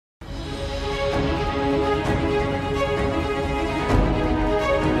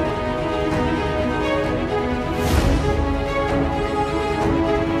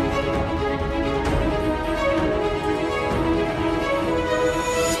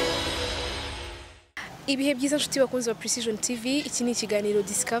Ibihe byiza nshuti bakunzi ba Precision TV, iki ni ikiganiro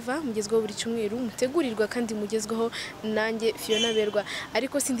Discover mugezweho buri cyumweru, mutegurirwa kandi mugezweho nanjye Fiona Berwa.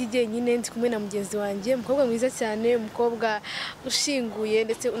 Ariko sindi jyenyine, ndi kumwe na mugenzi wanjye, umukobwa mwiza cyane, umukobwa ushinguye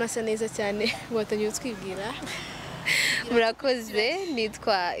ndetse unasa neza cyane. Watangiye twibwira. Murakoze,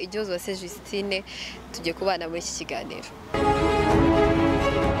 nitwa Ijozo wa Justine, tugiye kubana muri iki kiganiro.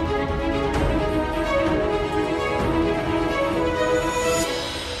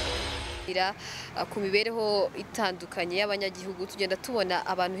 Ku mibereho itandukanye y'abanyagihugu tugenda tubona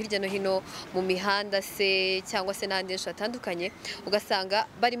abantu hirya no hino mu mihanda se cyangwa se n'ahandi henshi hatandukanye, ugasanga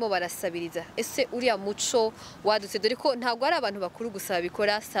barimo barasabiriza. Ese uriya muco wadutse, dore ko ntabwo ari abantu bakuru gusaba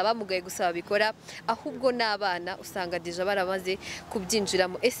bikora, saba mugaye gusaba bikora, ahubwo n'abana usanga deja baramaze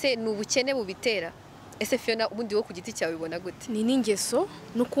kubyinjiramo. Ese ni ubukene bubitera? Ese Fiona, ubundi wo ku giti cyawe bibona gute? Ni n'ingeso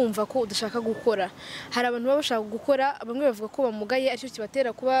no kumva ko udashaka gukora. Hari abantu baba bashaka gukora, bamwe bavuga ko bamugaye aricyo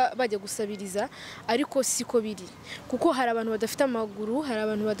kibatera kuba bajya gusabiriza, ariko siko biri. Kuko hari abantu badafite amaguru, hari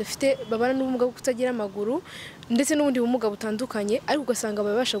abantu babana n'ubumuga bwo kutagira amaguru, ndetse n'ubundi bumuga butandukanye, ariko ugasanga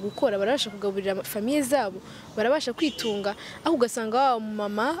babasha gukora, barabasha kugaburira famiye zabo, barabasha kwitunga, aho ugasanga wa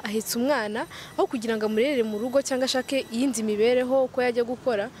mama ahetse umwana, aho kugira ngo amurerere mu rugo cyangwa ashake iyindi mibereho uko yajya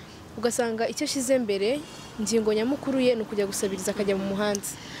gukora, ugasanga icyo shize mbere ingingo nyamukuru ye no kujya gusabiriza akajya mu muhanda.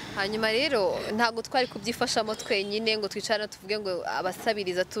 Hanyuma rero ntago twari kubyifashamo twenyine ngo twicara tuvuge ngo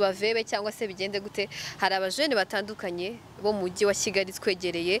abasabiriza tubavebe cyangwa se bigende gute. Hari abajene batandukanye bo mu mujyi wa Kigali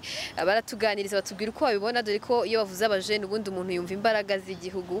twegereye, baratuganiriza batubwira uko babibona, dore ko iyo bavuze abajene ubundi umuntu yumva imbaraga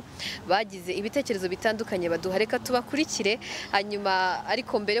z'igihugu. Bagize ibitekerezo bitandukanye baduha, reka tubakurikire, hanyuma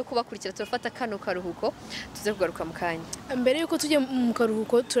ariko mbere yo kubakurikira turafata kano karuhuko tuze kugaruka mu kanya. Mbere yuko tujye mu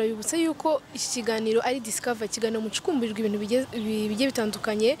karuhuko, turabibutsa yuko iki kiganiro ari Discover, kiganiro mucukumburirwa ibintu bigiye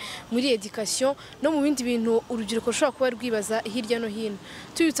bitandukanye muri education no mu bindi bintu urubyiruko rushobora kuba rwibaza hirya no hino.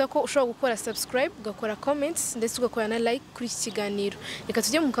 Tubibutsa ko ushobora gukora subscribe, ugakora comments ndetse ugakora na like kuri iki kiganiro. Reka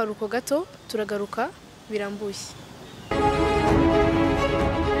tujye mu karuhuko gato, turagaruka birambuye.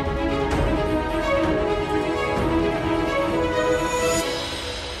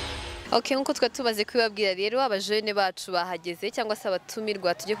 Okay, nkuko twatubaze kwibabwira rero, abajene bacu bahageze cyangwa se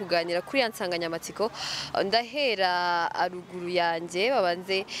abatumirwa tujye kuganira kuri yansanganyamatsiko. Ndahera aruguru yanjye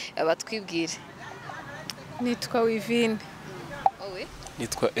babanze batwibwire. Nitwa Wivine. Owe?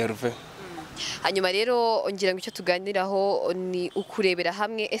 Nitwa Herve. Hanyuma rero ngira ngo icyo tuganiraho ni ukurebera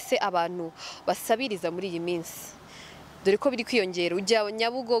hamwe, ese abantu basabiriza muri iyi minsi, dore ko biri kwiyongera, ujya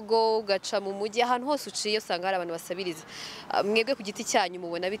Nyabugogo ugaca mu mujyi, ahantu hose uciye usanga hari abantu basabiriza. Mwebwe ku giti cyanyu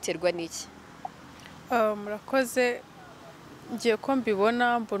mubona biterwa n'iki? Murakoze, ngiye ko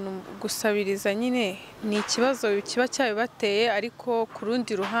mbibona, mbona gusabiriza nyine ni ikibazo kiba cyabibateye, ariko ku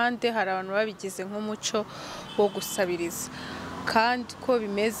rundi ruhande hari abantu babigize nk'umuco wo gusabiriza. Kandi ko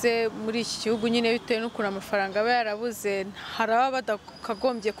bimeze muri iki gihugu nyine bitewe n'ukuntu amafaranga aba yarabuze, hari ababa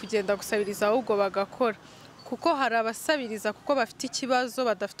badakagombye kugenda gusabiriza ahubwo bagakora. Kuko hari abasabiriza kuko bafite ikibazo,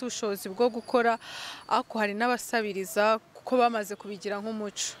 badafite ubushobozi bwo gukora, ariko hari n'abasabiriza kuko bamaze kubigira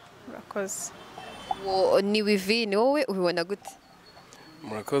nk'umuco. Murakoze. Ni Wivine, wowe ubibona gute?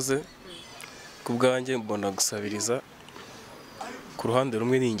 Murakoze. Ku bwanjye mbona gusabiriza ku ruhande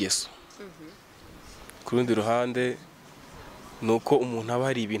rumwe ni ingeso. Ku rundi ruhande nuko umuntu aba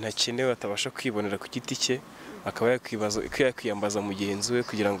hari ibintu akenewe atabasha kwibonera ku giti cye, akaba yakwiyambaza mugenzi we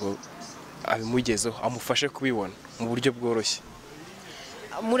kugira ngo abimugezeho, amufashe kubibona mu buryo bworoshye.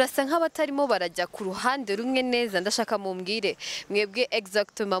 Murasa nk'abatarimo barajya ku ruhande rumwe neza. Ndashaka mumbwire mwebwe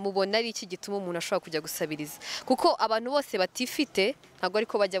exactement mubona ari iki gituma umuntu ashobora kujya gusabiriza. Kuko abantu bose batifite ntabwo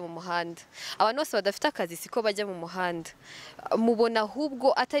ariko bajya mu muhanda, abantu bose badafite akazi siko bajya mu muhanda. Mubona ahubwo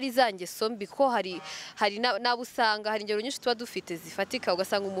atari za ngeso mbi, ko hari n'abo usanga, hari ingero nyinshi tuba dufite zifatika,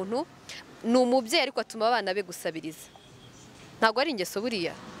 ugasanga umuntu ni umubyeyi ariko atuma abana be gusabiriza. Ntabwo ari ingeso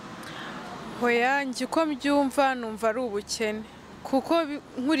buriya? Hoya, njye uko mbyumva numva ari ubukene, kuko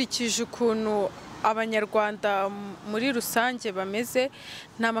nkurikije ukuntu abanyarwanda muri rusange bameze,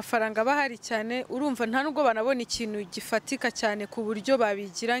 nta mafaranga bahari cyane, urumva nta nubwo banabona ikintu gifatika cyane ku buryo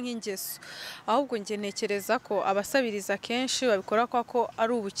babigira nk'ingeso. Ahubwo njye ntekereza ko abasabiriza kenshi babikora ko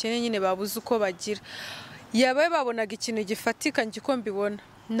ari ubukene nyine babuze uko bagira. Yabaye babonaga ikintu gifatika, njye uko mbibona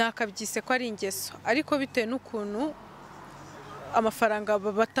nakabyise ko ari ingeso, ariko bitewe n'ukuntu amafaranga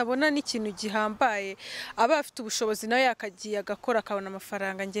batabona n'ikintu gihambaye, aba afite ubushobozi nawe yakagiye agakora akabona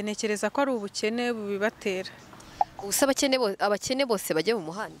amafaranga, njye ntekereza ko ari ubukene bubibatera. Ubusa abakene bose bajya mu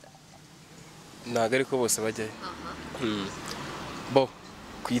muhanda? Ntabwo ariko bose bajyayo. Bo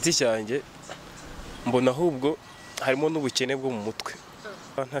ku giti cyanjye mbona ahubwo harimo n'ubukene bwo mu mutwe.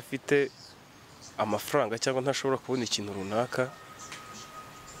 Ntafite amafaranga cyangwa ntashobora kubona ikintu runaka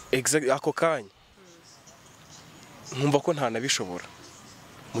ako kanya nkumva ko ntanabishobora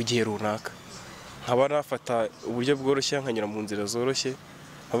mu gihe runaka nkaba nafata uburyo bworoshye nkanyura mu nzira zoroshye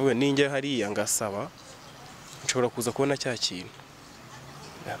nkavuga ninjya hariya ngasaba nshobora kuza kubona cya kintu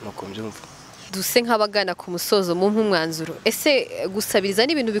nuko mbyumva. duse nk'abagana ku musozo mu nk'umwanzuro ese gusabiriza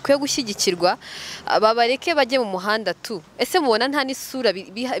ni ibintu bikwiye gushyigikirwa babareke bajye mu muhanda tu ese mubona nta n'isura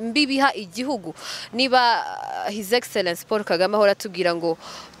mbi biha igihugu niba His Excellence Paul Kagame ahora atubwira ngo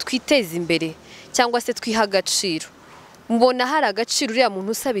twiteze imbere cyangwa se twiha agaciro mbona hari agaciro uriya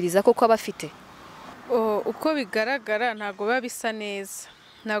muntu usabiriza koko aba afite? Uko bigaragara ntabwo biba bisa neza,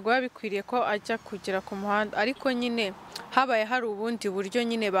 ntabwo biba bikwiriye ko ajya kugera ku muhanda, ariko nyine habaye hari ubundi buryo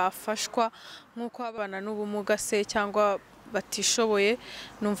nyine bafashwa nk'uko abana n'ubumuga se cyangwa batishoboye,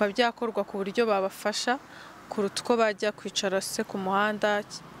 numva byakorwa ku buryo babafasha kuruta uko bajya kwicara se ku muhanda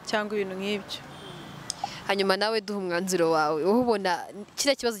cyangwa ibintu nk'ibyo. Hanyuma nawe duha umwanzuro wawe, wowe ubona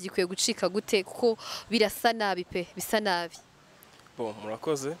kiriya kibazo gikwiye gucika gute kuko birasa nabi pe, bisa nabi?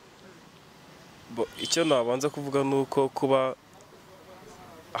 Murakoze. Icyo nabanza kuvuga nuko kuba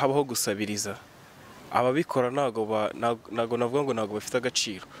habaho gusabiriza ababikora ntago navuga ngo ntago bafite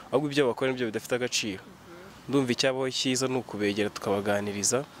agaciro, ahubwo ibyo bakora nibyo bidafite agaciro. Ndumva icyabaho cyiza ni ukubegera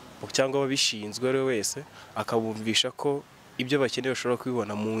tukabaganiriza cyangwa ababishinzwe ari wese akabumvisha ko ibyo bakeneye bashobora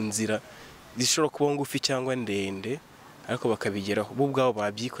kubibona mu nzira zishobora kuba ngufi cyangwa ndende, ariko bakabigeraho bo ubwabo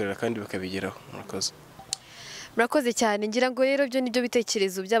babyikorera kandi bakabigeraho. Murakoze. Murakoze cyane, ngira ngo rero byo nibyo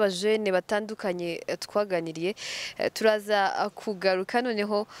bitekerezo by'abajene batandukanye twaganiriye. Turaza kugaruka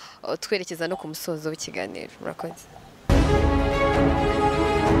noneho twerekeza no ku musozo w'ikiganiro. Murakoze.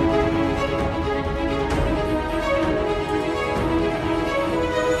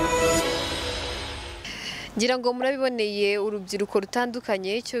 Ngira ngo murabiboneye urubyiruko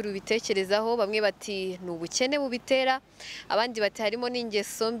rutandukanye icyo rubitekerezaho, bamwe bati ni ubukene bubitera, abandi bati harimo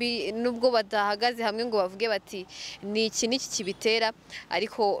n'ingeso mbi, nubwo badahagaze hamwe ngo bavuge bati ni iki n'iki kibitera,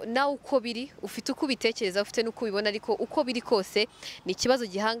 ariko nawe uko biri ufite uko ubitekereza, ufite n'uko ubibona, ariko uko biri kose ni ikibazo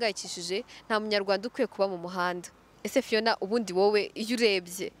gihangayikishije, nta munyarwanda ukwiye kuba mu muhanda. Ese Fiona, ubundi wowe iyo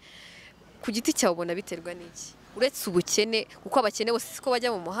urebye ku giti cyawe ubona biterwa n'iki? Uretse ubukene, kuko abakene bose siko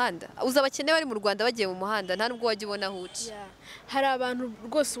bajya mu muhanda, uzi abakene bari mu Rwanda bagiye mu muhanda nta nubwo wajya ubona aho uca. Hari abantu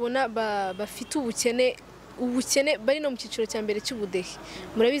rwose ubona bafite ubukene bari no mu cyiciro cya mbere cy'ubudehe.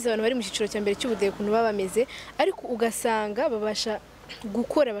 Murabizi abantu bari mu cyiciro cya mbere cy'ubudehe ukuntu baba bameze, ariko ugasanga babasha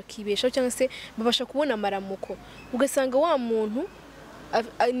gukora bakibeshaho cyangwa se babasha kubona amaramuko, ugasanga wa muntu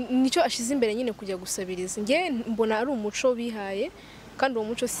nicyo ashize imbere nyine kujya gusabiriza. Nge mbona ari umuco bihaye, kandi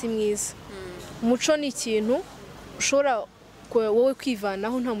uwo muco si mwiza. Umuco ni ikintu ushobora wowe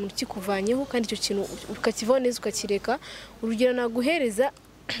kwivanaho nta muntu ukikuvanyeho, kandi icyo kintu ukakivaho neza ukakireka. Urugero naguhereza,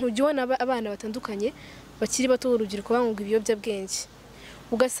 ujya ubona abana batandukanye bakiri bato urubyiruko banywa ibiyobyabwenge,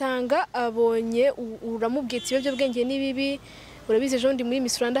 ugasanga abonye uramubwiye ati ibiyobyabwenge ni bibi. Urabizi ejo ndi muri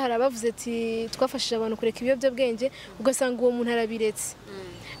Miss Rwanda hari abavuze ati twafashije abantu kureka ibiyobyabwenge, ugasanga uwo muntu arabiretse.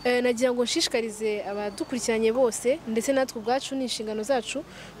 Nagira ngo nshishikarize abadukurikiranye bose, ndetse natwe ubwacu ni inshingano zacu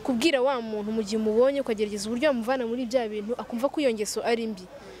kubwira wa muntu mu gihe umubonye ukagerageza uburyo wamuvana muri bya bintu akumva ko iyo ngeso ari mbi.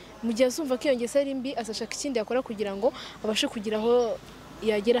 Mu gihe azumva ko iyo ngeso ari mbi, azashaka ikindi yakora kugira ngo abashe kugira aho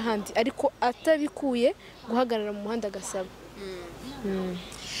yagera ahandi, ariko atabikuye guhagarara mu muhanda agasaba.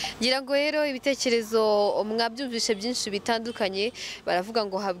 Ngira ngo rero ibitekerezo mwabyumvishe byinshi bitandukanye, baravuga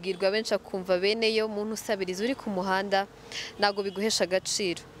ngo habwirwa benshi akumva bene yo, muntu usabiriza uri ku muhanda ntago biguhesha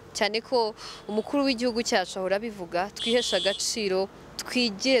agaciro, cyane ko umukuru w'igihugu cyacu ahora bivuga twihesha agaciro,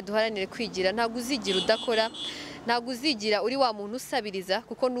 twigire, duharanire kwigira, ntago uzigira udakora, ntago uzigira uri wa muntu usabiriza,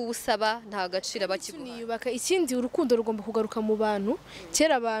 kuko n'ubu usaba nta gaciro bakiguha. Ikindi, urukundo rugomba kugaruka mu bantu.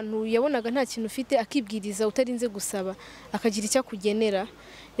 Kera abantu yabonaga nta kintu ufite akibwiriza utarinze gusaba, akagira icyo akugenera.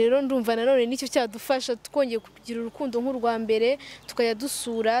 Rero ndumva nanone nicyo cyadufasha twongeye kugira urukundo nk'urwa mbere, tukajya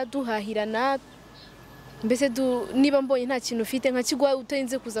dusura, duhahirana. Mbese niba mbonye nta kintu ufite nkakiguha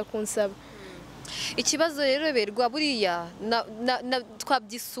utarinze kuza kunsaba. Ikibazo rero berwa buriya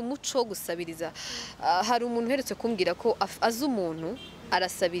twabyise umuco wo gusabiriza. Hari umuntu uherutse kumbwira ko azi umuntu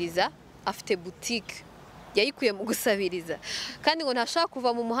arasabiriza, afite boutique yayikuye mu gusabiriza, kandi ngo ntashaka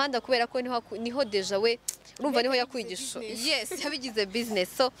kuva mu muhanda kubera ko niho deja we urumva niho yakwigisha. Yes, yabigize business.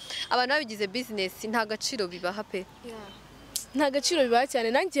 So abantu babigize business nta gaciro bibaha pe. Nta gaciro bibaha cyane.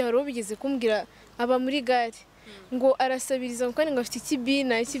 Nanjye hari ubigeze kumbwira aba muri gare, ngo arasabiriza ngo kandi ngo afite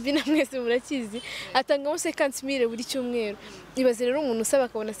ikibina mwese murakizi atangamo 50,000 buri cyumweru. Ibaze rero umuntu usaba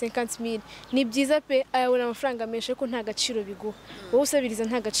akabona 50,000 ni byiza pe ayabona amafaranga menshi ko nta gaciro biguha. Wowe usabiriza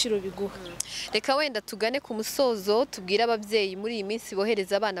nta gaciro biguha. Reka wenda tugane ku musozo tubwire ababyeyi muri iyi minsi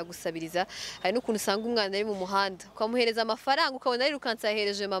bohereza abana gusabiriza. Hari n'ukuntu usanga umwana ari mu muhanda ukamuhereza amafaranga ukabona yirukansa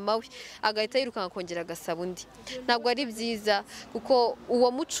yahereje mama we agahita yirukanka kongera agasaba undi. Ntabwo ari byiza kuko uwo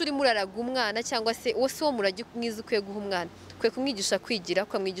muco urimo uraraga umwana cyangwa se uwo si wo murage mwiza ukwiye guha umwana. Ukwiye kumwigisha kwigira,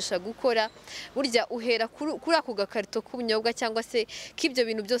 ukamwigisha gukora. Burya uhera kuri ako gakarito k'ubunyobwa cyangwa se k'ibyo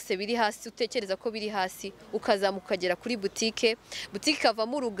bintu byose biri hasi utekereza ko biri hasi, ukazamuka ukagera kuri butike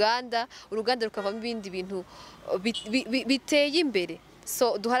ikavamo uruganda rukavamo ibindi bintu biteye imbere.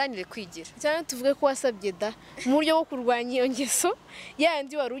 So duharanire kwigira cyane tuvuge ko wasabye da mu buryo bwo kurwanya iyo ngeso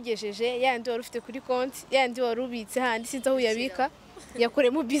yandi wari ugejeje yandi wari ufite kuri konti yandi wari ubitse handi sinzi aho uyabika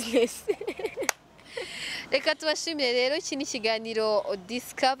yakoremo business. Reka tubashimire rero, iki ni ikiganiro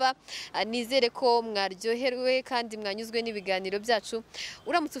Discover. Nizere ko mwaryoherwe kandi mwanyuzwe n'ibiganiro byacu.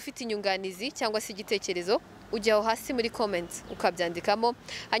 Uramutse ufite inyunganizi cyangwa se igitekerezo ujya aho hasi muri comments ukabyandikamo.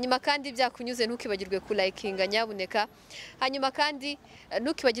 Hanyuma kandi byakunyuze ntukibagirwe ku likinga nyabuneka. Hanyuma kandi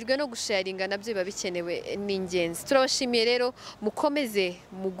ntukibagirwe no gusharinga, nabyo biba bikenewe n'ingenzi. Turabashimiye rero, mukomeze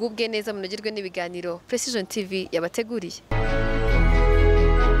mugubwe neza, munogerwe n'ibiganiro Precision TV yabateguriye.